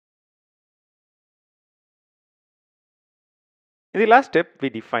In the last step, we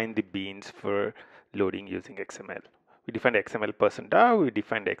define the beans for loading using XML. We defined XML person DAO, we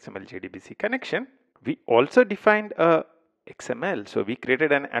defined XML JDBC connection. We also defined a XML. So we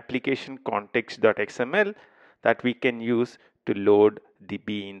created an application context.xml that we can use to load the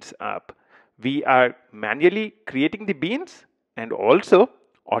beans up. We are manually creating the beans and also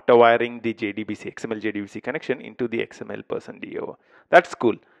auto-wiring the JDBC, XML JDBC connection into the XML person DAO. That's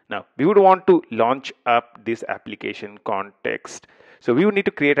cool. Now, we would want to launch up this application context. So we would need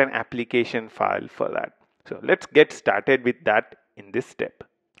to create an application file for that. So let's get started with that in this step.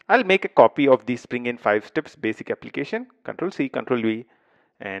 I'll make a copy of the Spring in 5 steps basic application, Control C, Control V,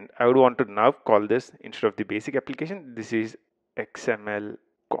 and I would want to now call this, instead of the basic application, this is XML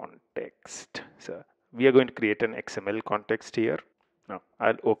context. So we are going to create an XML context here. Now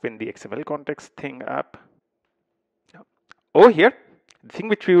I'll open the XML context thing up. Now, over here, the thing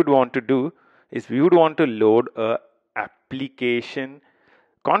which we would want to do is we would want to load a application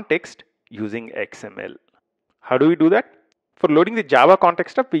context using XML. How do we do that? For loading the Java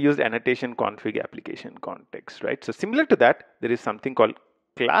context up, we used annotation config application context, right? So similar to that, there is something called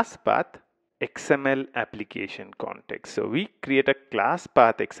class path XML application context. So we create a class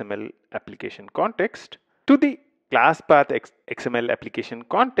path XML application context. To the class path XML application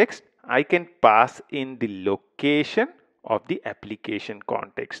context, I can pass in the location of the application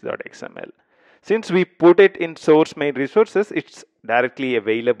context.xml. Since we put it in source main resources, it's directly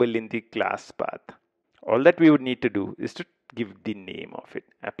available in the class path. All that we would need to do is to give the name of it,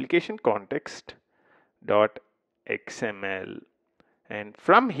 application context.xml, and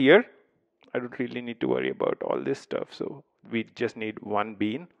from here I don't really need to worry about all this stuff, so we just need one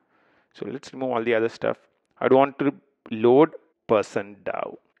bean. So let's remove all the other stuff. I'd want to load person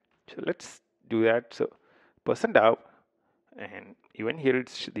DAO, so let's do that. So person DAO, and even here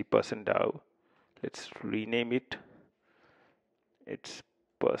it's the person DAO. Let's rename it, it's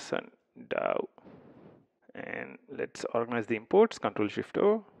person DAO, and let's organize the imports, Control Shift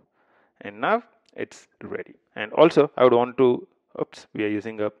O, and now it's ready. And also I would want to, oops, we are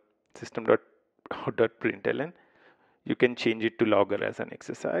using a system.out.println. You can change it to logger as an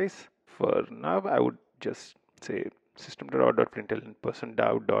exercise. For now I would just say system.out.println person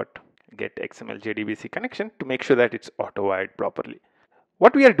DAO.get XML JDBC connection to make sure that it's auto-wired properly.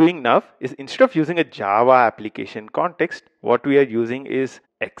 What we are doing now is, instead of using a Java application context, what we are using is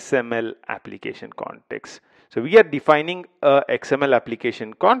XML application context. So we are defining a XML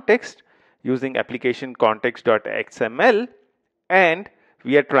application context using application context.xml, and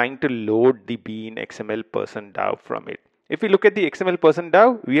we are trying to load the bean XML person DAO from it. If we look at the XML person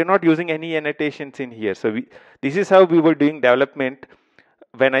DAO, we are not using any annotations in here. So this is how we were doing development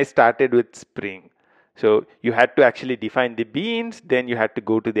when I started with Spring. So you had to actually define the beans, then you had to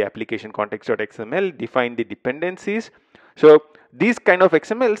go to the application context.xml, define the dependencies. So these kind of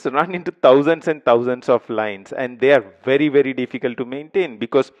XMLs run into thousands and thousands of lines, and they are very, very difficult to maintain,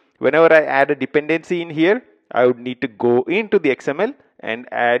 because whenever I add a dependency in here, I would need to go into the XML and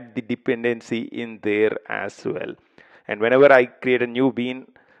add the dependency in there as well. And whenever I create a new bean,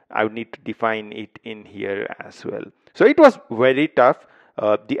 I would need to define it in here as well. So it was very tough.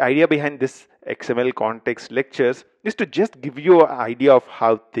 The idea behind this XML context lectures is to just give you an idea of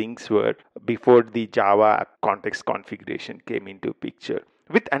how things were before the Java context configuration came into picture.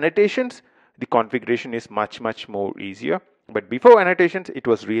 With annotations, the configuration is much more easier. But before annotations, it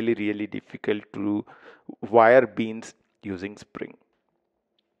was really, really difficult to wire beans using Spring.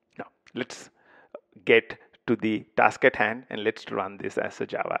 Now, let's get to the task at hand and let's run this as a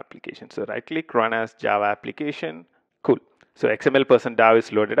Java application. So right click, run as Java application. Cool. So XML person DAO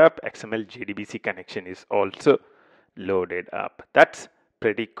is loaded up. XML JDBC connection is also loaded up. That's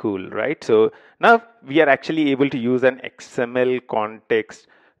pretty cool, right? So now we are actually able to use an XML context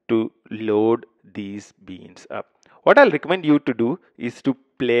to load these beans up. What I'll recommend you to do is to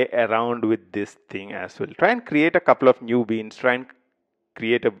play around with this thing as well. Try and create a couple of new beans, try and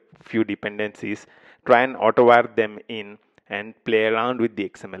create a few dependencies, try and auto-wire them in, and play around with the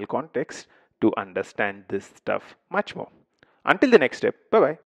XML context to understand this stuff much more. Until the next step,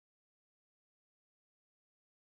 bye-bye.